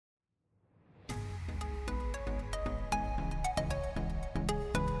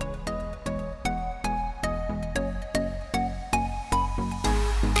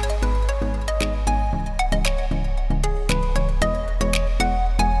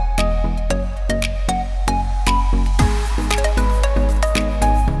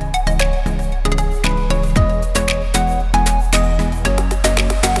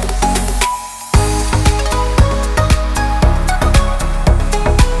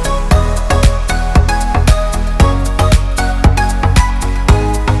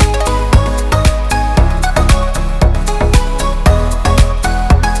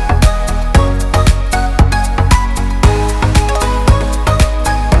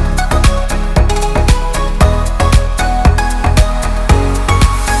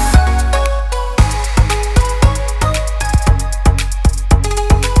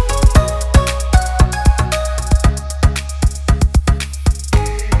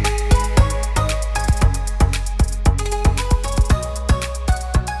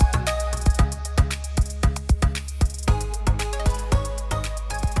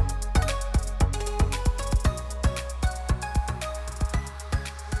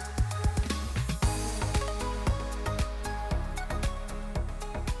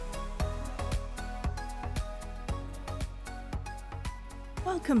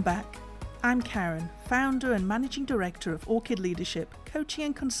Welcome back. I'm Karen, founder and managing director of Orchid Leadership Coaching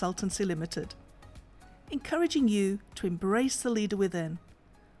and Consultancy Limited, encouraging you to embrace the leader within.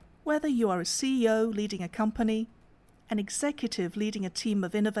 Whether you are a CEO leading a company, an executive leading a team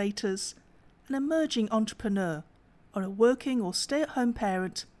of innovators, an emerging entrepreneur, or a working or stay-at-home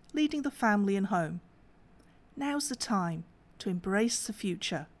parent leading the family and home, now's the time to embrace the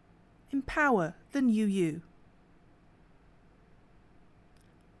future. Empower the new you.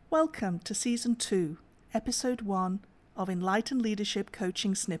 Welcome to Season 2, Episode 1 of Enlightened Leadership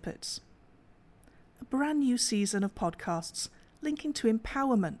Coaching Snippets. A brand new season of podcasts linking to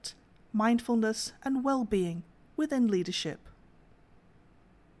empowerment, mindfulness and well-being within leadership.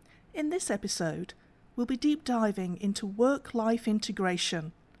 In this episode, we'll be deep diving into work-life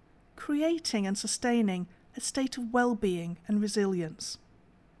integration, creating and sustaining a state of well-being and resilience.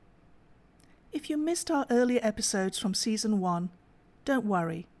 If you missed our earlier episodes from Season 1, don't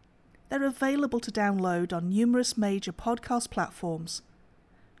worry. They're available to download on numerous major podcast platforms.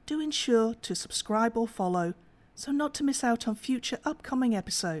 Do ensure to subscribe or follow so not to miss out on future upcoming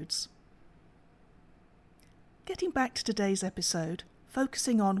episodes. Getting back to today's episode,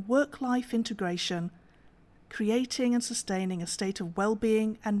 focusing on work-life integration, creating and sustaining a state of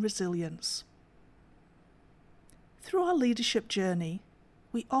well-being and resilience. Through our leadership journey,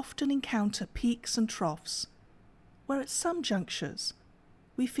 we often encounter peaks and troughs, where at some junctures,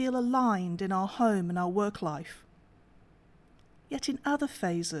 we feel aligned in our home and our work life. Yet in other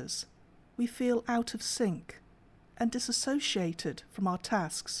phases, we feel out of sync and disassociated from our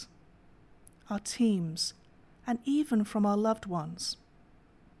tasks, our teams, and even from our loved ones.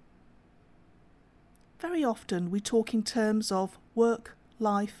 Very often we talk in terms of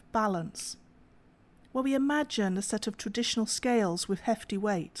work-life balance, where we imagine a set of traditional scales with hefty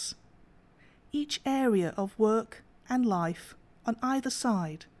weights, each area of work and life on either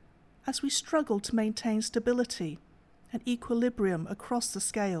side, as we struggle to maintain stability and equilibrium across the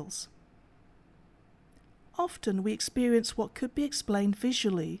scales. Often we experience what could be explained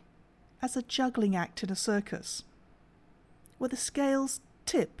visually as a juggling act in a circus, where the scales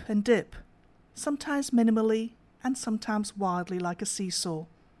tip and dip, sometimes minimally and sometimes wildly like a seesaw,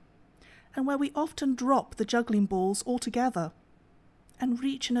 and where we often drop the juggling balls altogether and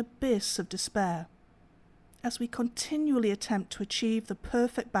reach an abyss of despair as we continually attempt to achieve the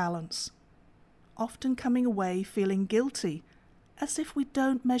perfect balance, often coming away feeling guilty as if we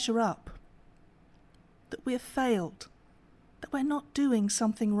don't measure up, that we have failed, that we're not doing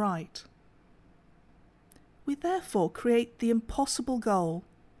something right. We therefore create the impossible goal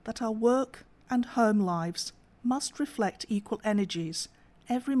that our work and home lives must reflect equal energies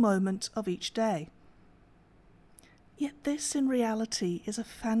every moment of each day. Yet this in reality is a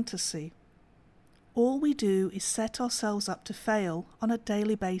fantasy. All we do is set ourselves up to fail on a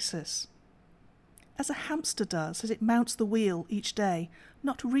daily basis, as a hamster does as it mounts the wheel each day,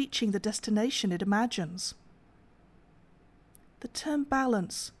 not reaching the destination it imagines. The term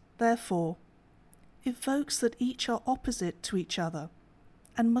balance, therefore, evokes that each are opposite to each other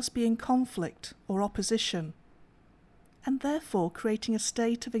and must be in conflict or opposition, and therefore creating a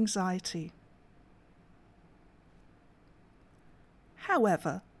state of anxiety.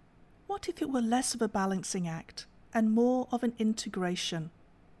 However, what if it were less of a balancing act and more of an integration,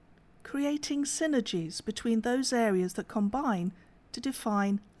 creating synergies between those areas that combine to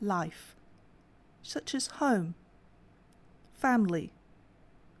define life, such as home, family,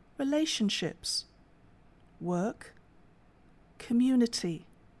 relationships, work, community,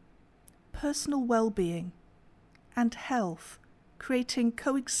 personal well-being, and health, creating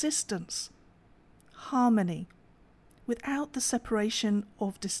coexistence, harmony, without the separation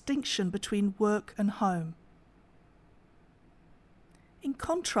of distinction between work and home. In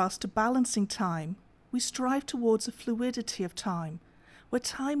contrast to balancing time, we strive towards a fluidity of time, where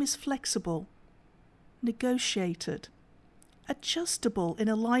time is flexible, negotiated, adjustable in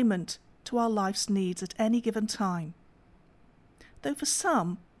alignment to our life's needs at any given time. Though for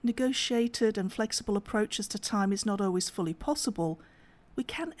some, negotiated and flexible approaches to time is not always fully possible, we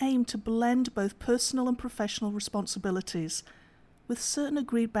can aim to blend both personal and professional responsibilities with certain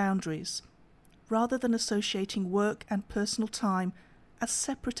agreed boundaries, rather than associating work and personal time as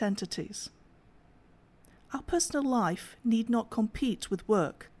separate entities. Our personal life need not compete with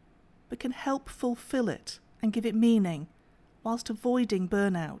work, but can help fulfill it and give it meaning, whilst avoiding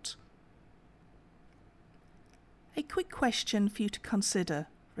burnout. A quick question for you to consider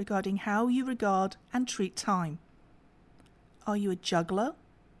regarding how you regard and treat time. Are you a juggler,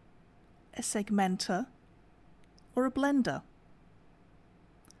 a segmenter, or a blender?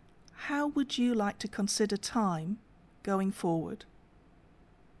 How would you like to consider time going forward?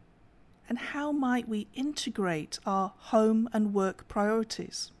 and how might we integrate our home and work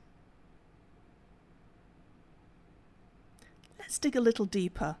priorities? Let's dig a little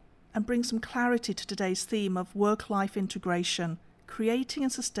deeper and bring some clarity to today's theme of work-life integration, creating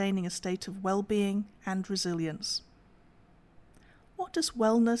and sustaining a state of well-being and resilience. What does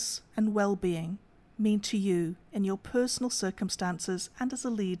wellness and well-being mean to you in your personal circumstances and as a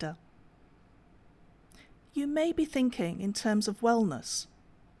leader? You may be thinking in terms of wellness,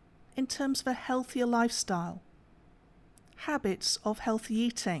 in terms of a healthier lifestyle, habits of healthy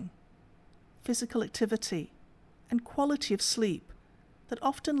eating, physical activity, and quality of sleep that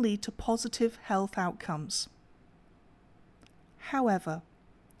often lead to positive health outcomes. However,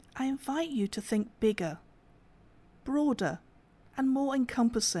 I invite you to think bigger, broader, and more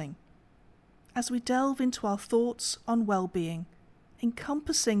encompassing as we delve into our thoughts on well-being,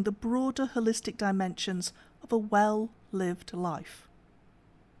 encompassing the broader holistic dimensions of a well-lived life.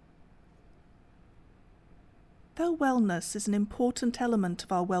 Though wellness is an important element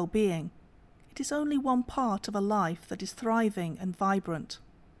of our well-being, it is only one part of a life that is thriving and vibrant.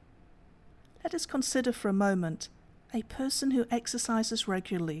 Let us consider for a moment a person who exercises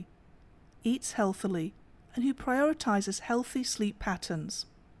regularly, eats healthily, and who prioritizes healthy sleep patterns.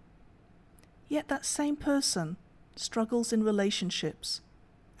 Yet that same person struggles in relationships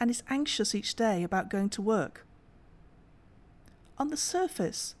and is anxious each day about going to work. On the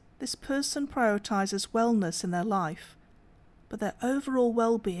surface, this person prioritizes wellness in their life, but their overall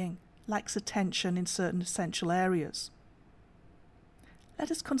well-being lacks attention in certain essential areas.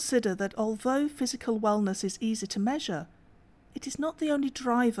 Let us consider that although physical wellness is easy to measure, it is not the only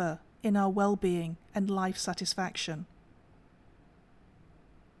driver in our well-being and life satisfaction.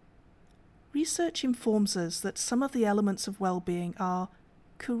 Research informs us that some of the elements of well-being are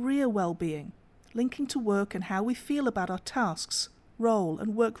career well-being, linking to work and how we feel about our tasks, role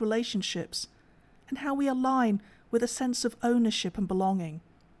and work relationships, and how we align with a sense of ownership and belonging.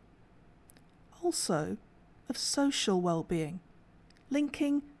 Also, of social well-being,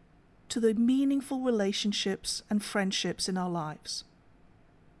 linking to the meaningful relationships and friendships in our lives.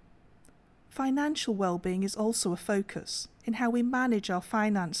 Financial well-being is also a focus in how we manage our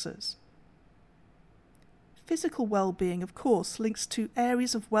finances. Physical well-being, of course, links to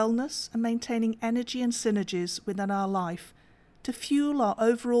areas of wellness and maintaining energy and synergies within our life to fuel our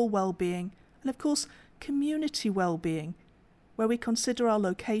overall well-being, and of course, community well-being, where we consider our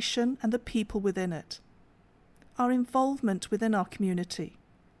location and the people within it, our involvement within our community,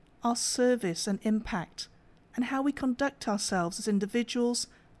 our service and impact, and how we conduct ourselves as individuals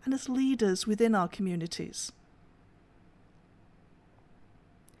and as leaders within our communities.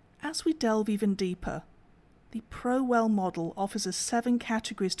 As we delve even deeper, the ProWell model offers us 7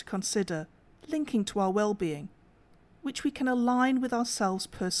 categories to consider linking to our well-being, which we can align with ourselves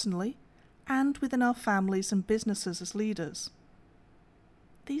personally and within our families and businesses as leaders.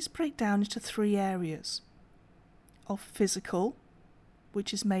 These break down into 3 areas of physical,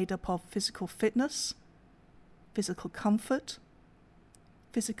 which is made up of physical fitness, physical comfort,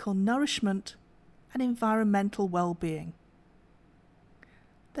 physical nourishment, and environmental well-being.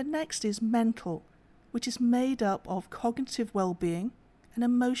 The next is mental, which is made up of cognitive well-being and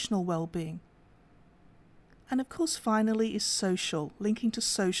emotional well-being. And of course, finally, is social, linking to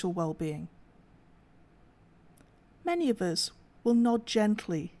social well-being. Many of us will nod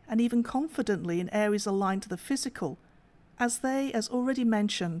gently and even confidently in areas aligned to the physical, as they, as already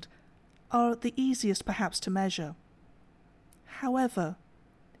mentioned, are the easiest perhaps to measure. However,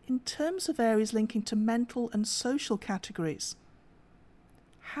 in terms of areas linking to mental and social categories,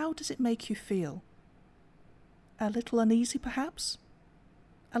 how does it make you feel? A little uneasy perhaps?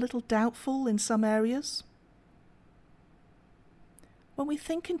 A little doubtful in some areas? When we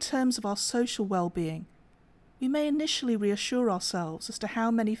think in terms of our social well-being, we may initially reassure ourselves as to how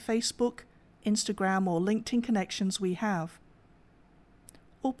many Facebook, Instagram or LinkedIn connections we have,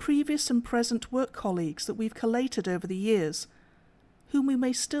 or previous and present work colleagues that we've collated over the years, whom we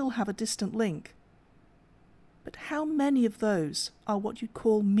may still have a distant link. But how many of those are what you'd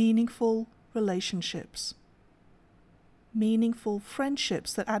call meaningful relationships? Meaningful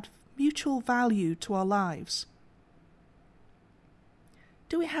friendships that add mutual value to our lives?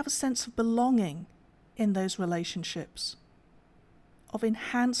 Do we have a sense of belonging in those relationships? Of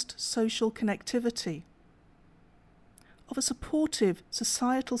enhanced social connectivity? Of a supportive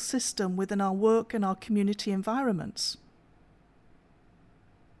societal system within our work and our community environments?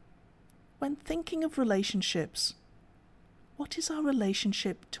 When thinking of relationships, what is our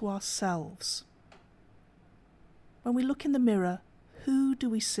relationship to ourselves? When we look in the mirror, who do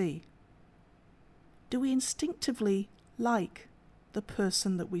we see? Do we instinctively like the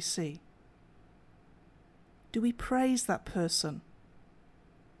person that we see? Do we praise that person?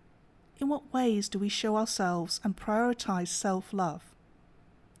 In what ways do we show ourselves and prioritize self-love?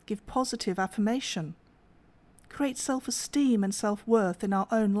 Give positive affirmation? Create self-esteem and self-worth in our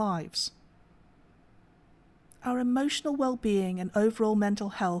own lives? Our emotional well-being and overall mental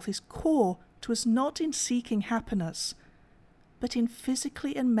health is core to us not in seeking happiness, but in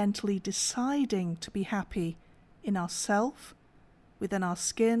physically and mentally deciding to be happy in ourself, within our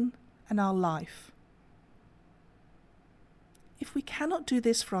skin, and our life. If we cannot do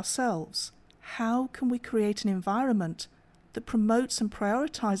this for ourselves, how can we create an environment that promotes and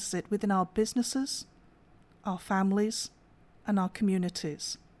prioritizes it within our businesses, our families, and our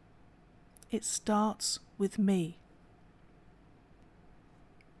communities? It starts with me.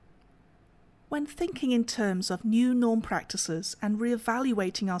 When thinking in terms of new norm practices and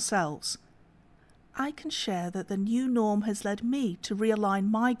re-evaluating ourselves, I can share that the new norm has led me to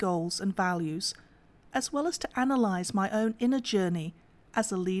realign my goals and values, as well as to analyze my own inner journey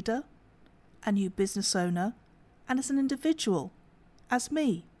as a leader, a new business owner, and as an individual, as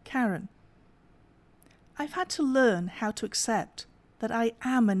me, Karen. I've had to learn how to accept that I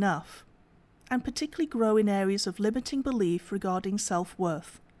am enough, and particularly grow in areas of limiting belief regarding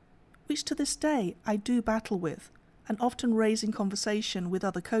self-worth, which to this day I do battle with and often raise in conversation with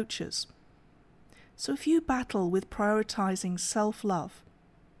other coaches. So if you battle with prioritizing self-love,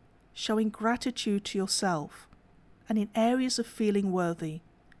 showing gratitude to yourself, and in areas of feeling worthy,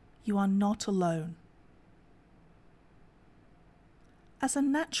 you are not alone. As a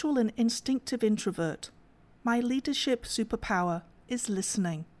natural and instinctive introvert, my leadership superpower is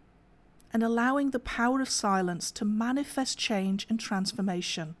listening and allowing the power of silence to manifest change and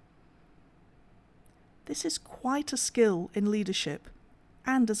transformation. This is quite a skill in leadership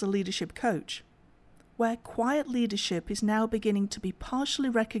and as a leadership coach, where quiet leadership is now beginning to be partially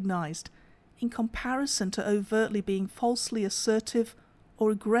recognized in comparison to overtly being falsely assertive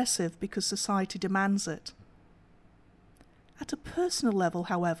or aggressive because society demands it. At a personal level,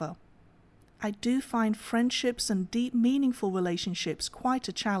 however, I do find friendships and deep, meaningful relationships quite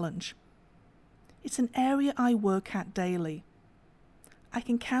a challenge. It's an area I work at daily. I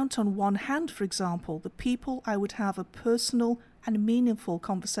can count on one hand, for example, the people I would have a personal and meaningful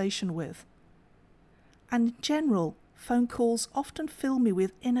conversation with. And in general, phone calls often fill me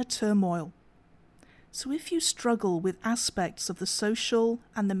with inner turmoil. So if you struggle with aspects of the social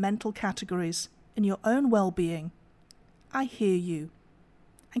and the mental categories in your own well-being, I hear you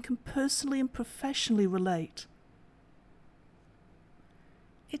and can personally and professionally relate.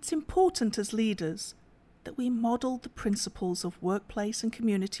 It's important as leaders that we model the principles of workplace and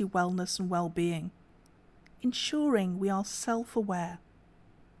community wellness and well-being, ensuring we are self-aware,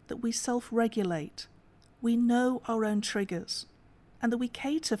 that we self-regulate, we know our own triggers, and that we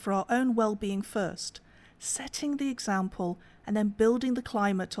cater for our own well-being first, setting the example and then building the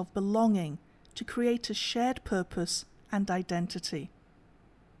climate of belonging to create a shared purpose and identity.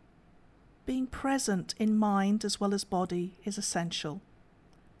 Being present in mind as well as body is essential.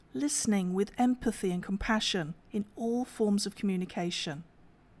 Listening with empathy and compassion in all forms of communication.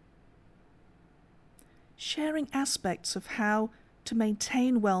 Sharing aspects of how to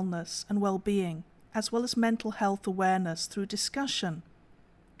maintain wellness and well-being, as well as mental health awareness through discussion,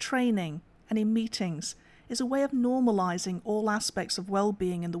 training, and in meetings is a way of normalizing all aspects of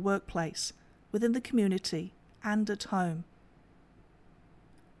well-being in the workplace, within the community, and at home.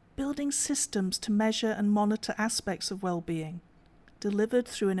 Building systems to measure and monitor aspects of well-being, delivered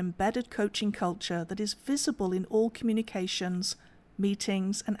through an embedded coaching culture that is visible in all communications,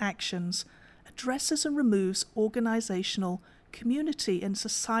 meetings, and actions, addresses and removes organizational, community, and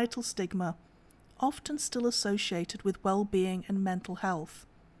societal stigma, often still associated with well-being and mental health.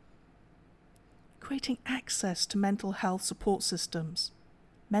 Creating access to mental health support systems,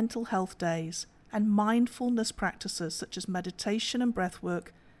 mental health days, and mindfulness practices such as meditation and breathwork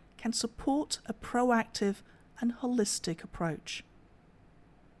can support a proactive and holistic approach.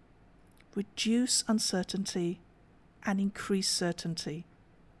 Reduce uncertainty and increase certainty.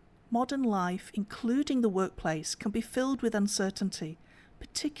 Modern life, including the workplace, can be filled with uncertainty,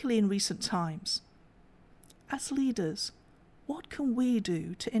 particularly in recent times. As leaders, what can we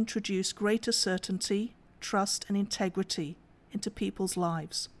do to introduce greater certainty, trust, and integrity into people's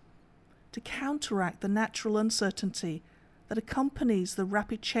lives, to counteract the natural uncertainty that accompanies the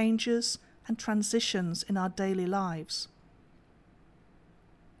rapid changes and transitions in our daily lives?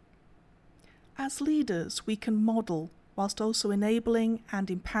 As leaders, we can model whilst also enabling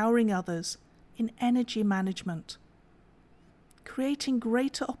and empowering others in energy management. Creating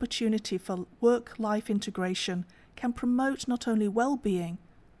greater opportunity for work-life integration can promote not only well-being,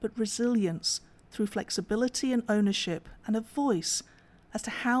 but resilience, through flexibility and ownership and a voice as to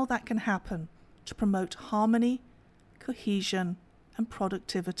how that can happen to promote harmony, cohesion, and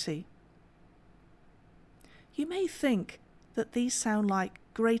productivity. You may think that these sound like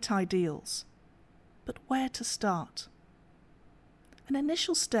great ideals, but where to start? An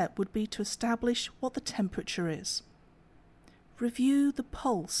initial step would be to establish what the temperature is. Review the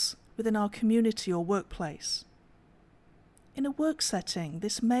pulse within our community or workplace. In a work setting,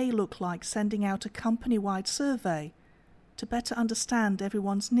 this may look like sending out a company-wide survey to better understand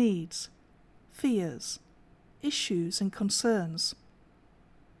everyone's needs, fears, issues and concerns.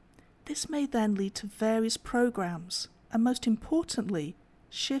 This may then lead to various programs and, most importantly,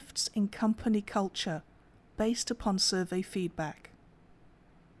 shifts in company culture based upon survey feedback.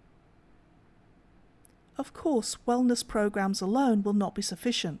 Of course, wellness programs alone will not be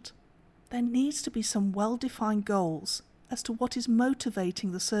sufficient. There needs to be some well-defined goals as to what is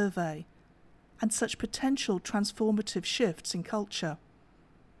motivating the survey and such potential transformative shifts in culture.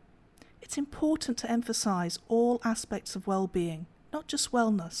 It's important to emphasize all aspects of well-being, not just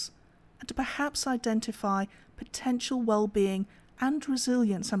wellness, and to perhaps identify potential well-being and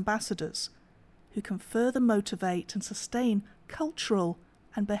resilience ambassadors who can further motivate and sustain cultural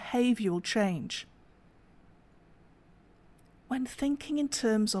and behavioral change. When thinking in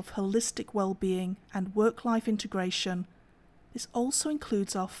terms of holistic well-being and work-life integration, this also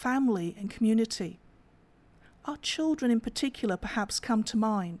includes our family and community. Our children in particular perhaps come to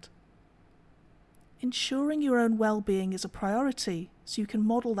mind. Ensuring your own well-being is a priority so you can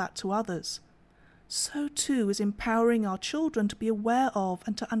model that to others. So too is empowering our children to be aware of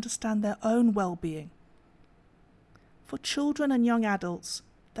and to understand their own well-being. For children and young adults,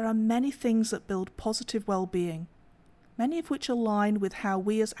 there are many things that build positive well-being, many of which align with how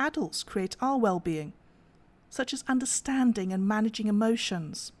we as adults create our well-being, such as understanding and managing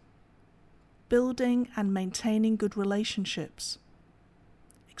emotions, building and maintaining good relationships,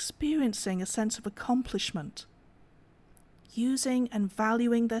 experiencing a sense of accomplishment, using and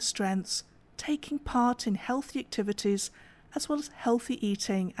valuing their strengths, taking part in healthy activities, as well as healthy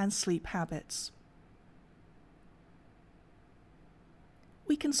eating and sleep habits.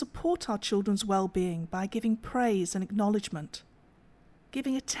 We can support our children's well-being by giving praise and acknowledgement,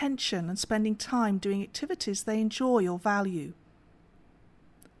 giving attention and spending time doing activities they enjoy or value,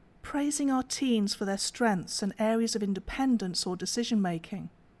 praising our teens for their strengths and areas of independence or decision-making,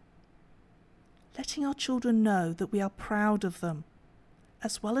 letting our children know that we are proud of them,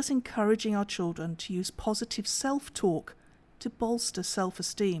 as well as encouraging our children to use positive self-talk to bolster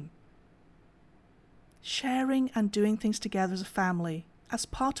self-esteem. Sharing and doing things together as a family, as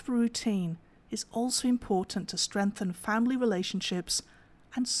part of a routine, is also important to strengthen family relationships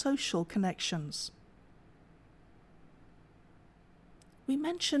and social connections. We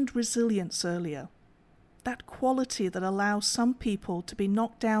mentioned resilience earlier, that quality that allows some people to be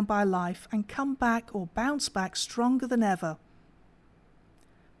knocked down by life and come back or bounce back stronger than ever.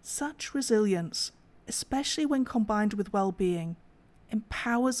 Such resilience, especially when combined with well-being,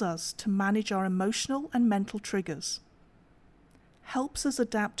 empowers us to manage our emotional and mental triggers, helps us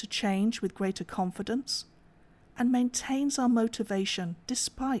adapt to change with greater confidence, and maintains our motivation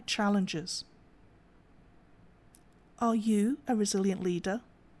despite challenges. Are you a resilient leader?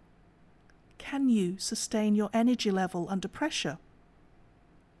 Can you sustain your energy level under pressure?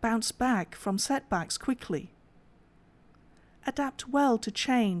 Bounce back from setbacks quickly? Adapt well to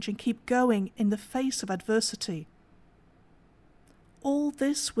change and keep going in the face of adversity? All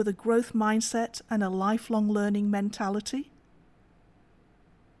this with a growth mindset and a lifelong learning mentality?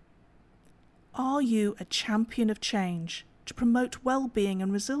 Are you a champion of change to promote well-being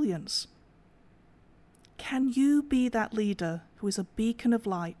and resilience? Can you be that leader who is a beacon of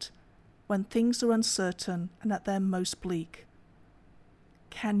light when things are uncertain and at their most bleak?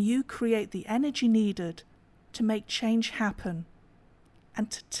 Can you create the energy needed to make change happen and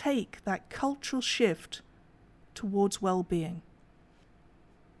to take that cultural shift towards well-being?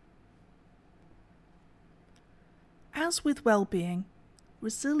 As with well-being,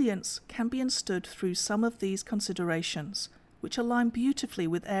 resilience can be understood through some of these considerations, which align beautifully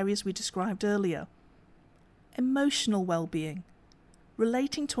with areas we described earlier. Emotional well-being,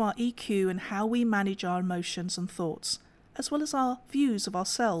 relating to our EQ and how we manage our emotions and thoughts, as well as our views of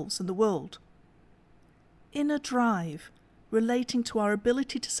ourselves and the world. Inner drive, relating to our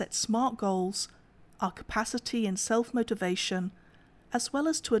ability to set smart goals, our capacity and self-motivation, as well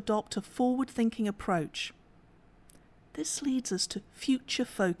as to adopt a forward-thinking approach. This leads us to future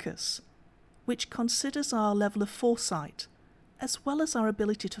focus, which considers our level of foresight, as well as our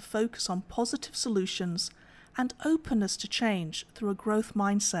ability to focus on positive solutions and openness to change through a growth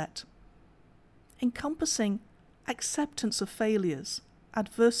mindset. encompassing acceptance of failures,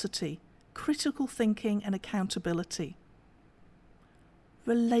 adversity, critical thinking and accountability.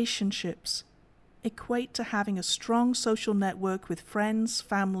 Relationships equate to having a strong social network with friends,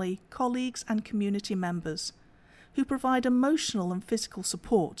 family, colleagues and community members who provide emotional and physical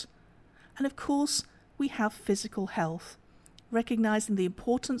support. And of course, we have physical health, recognizing the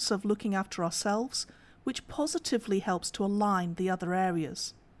importance of looking after ourselves, which positively helps to align the other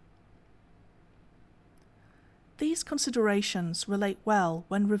areas. These considerations relate well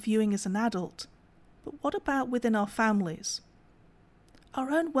when reviewing as an adult, but what about within our families?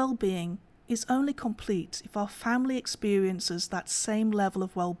 Our own well-being is only complete if our family experiences that same level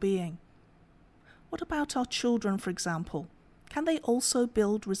of well-being. What about our children, for example? Can they also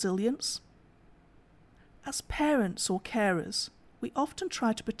build resilience? As parents or carers, we often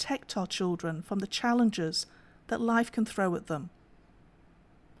try to protect our children from the challenges that life can throw at them.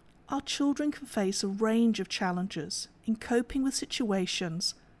 Our children can face a range of challenges in coping with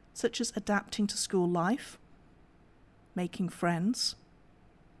situations such as adapting to school life, making friends,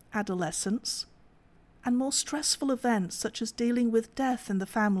 adolescence, and more stressful events such as dealing with death in the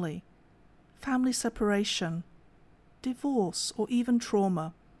family separation, divorce, or even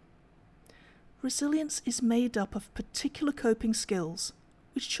trauma. Resilience is made up of particular coping skills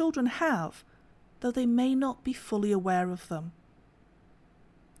which children have, though they may not be fully aware of them.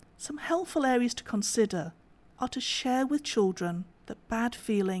 Some helpful areas to consider are to share with children that bad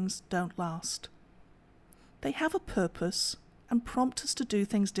feelings don't last. They have a purpose and prompt us to do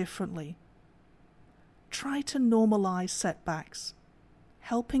things differently. Try to normalize setbacks,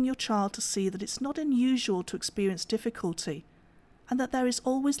 helping your child to see that it's not unusual to experience difficulty and that there is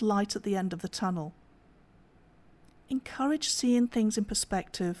always light at the end of the tunnel. Encourage seeing things in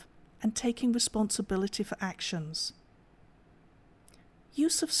perspective and taking responsibility for actions.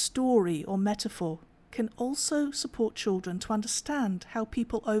 Use of story or metaphor can also support children to understand how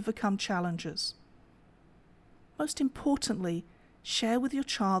people overcome challenges. Most importantly, share with your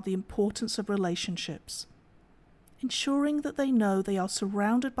child the importance of relationships, ensuring that they know they are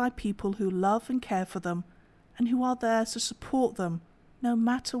surrounded by people who love and care for them and who are there to support them no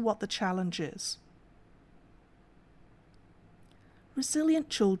matter what the challenge is. Resilient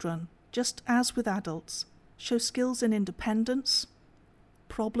children, just as with adults, show skills in independence,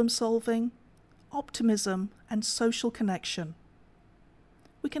 problem solving, optimism, and social connection.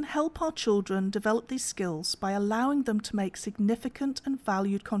 We can help our children develop these skills by allowing them to make significant and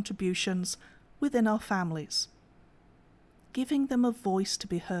valued contributions within our families, giving them a voice to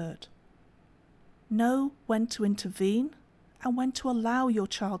be heard. Know when to intervene and when to allow your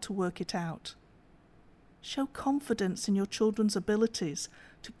child to work it out. Show confidence in your children's abilities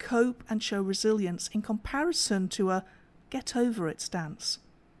to cope and show resilience in comparison to a get over it stance.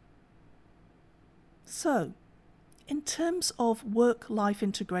 So, in terms of work-life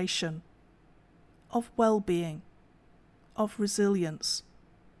integration, of well-being, of resilience,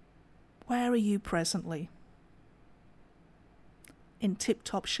 where are you presently? In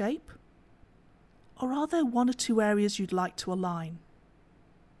tip-top shape? Or are there one or two areas you'd like to align?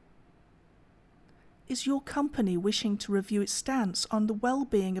 Is your company wishing to review its stance on the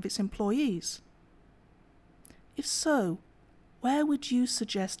well-being of its employees? If so, where would you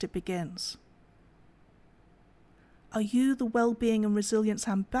suggest it begins? Are you the well-being and resilience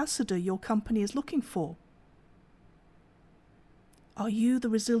ambassador your company is looking for? Are you the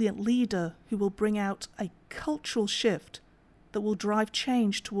resilient leader who will bring out a cultural shift that will drive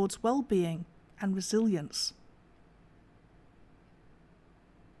change towards well-being and resilience?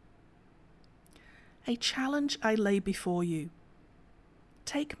 A challenge I lay before you.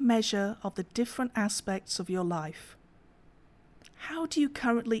 Take measure of the different aspects of your life. How do you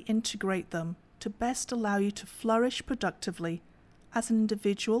currently integrate them to best allow you to flourish productively as an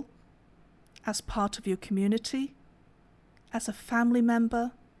individual, as part of your community, as a family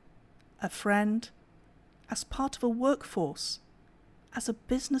member, a friend, as part of a workforce, as a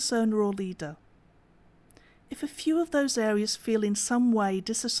business owner or leader? If a few of those areas feel in some way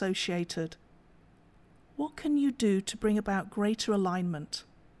disassociated, what can you do to bring about greater alignment?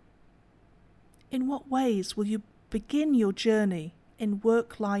 In what ways will you begin your journey in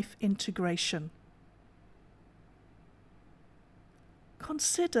work-life integration?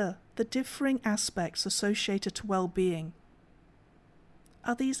 Consider the differing aspects associated to well-being.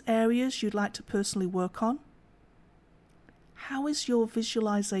 Are these areas you'd like to personally work on? How is your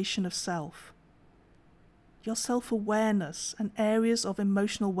visualization of self, your self-awareness, and areas of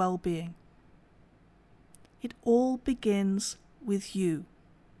emotional well-being? It all begins with you.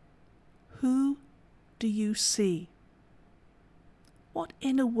 Who do you see? What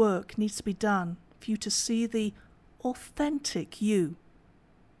inner work needs to be done for you to see the authentic you.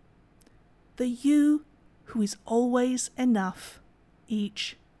 The you who is always enough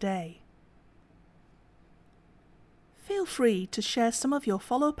each day. Feel free to share some of your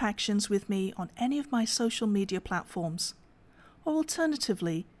follow-up actions with me on any of my social media platforms, or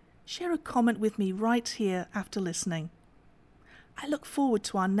alternatively, share a comment with me right here after listening. I look forward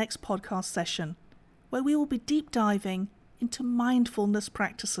to our next podcast session, where we will be deep diving into mindfulness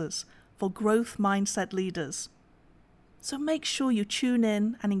practices for growth mindset leaders. So make sure you tune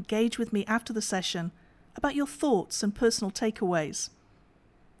in and engage with me after the session about your thoughts and personal takeaways.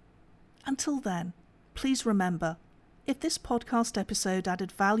 Until then, please remember, if this podcast episode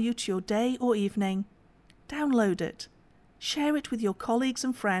added value to your day or evening, download it, share it with your colleagues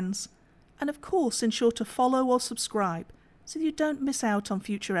and friends, and of course ensure to follow or subscribe so you don't miss out on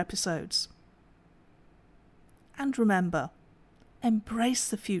future episodes. And remember, embrace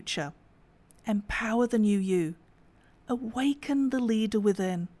the future, empower the new you, awaken the leader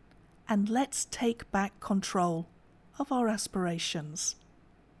within, and let's take back control of our aspirations.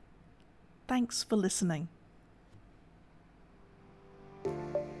 Thanks for listening.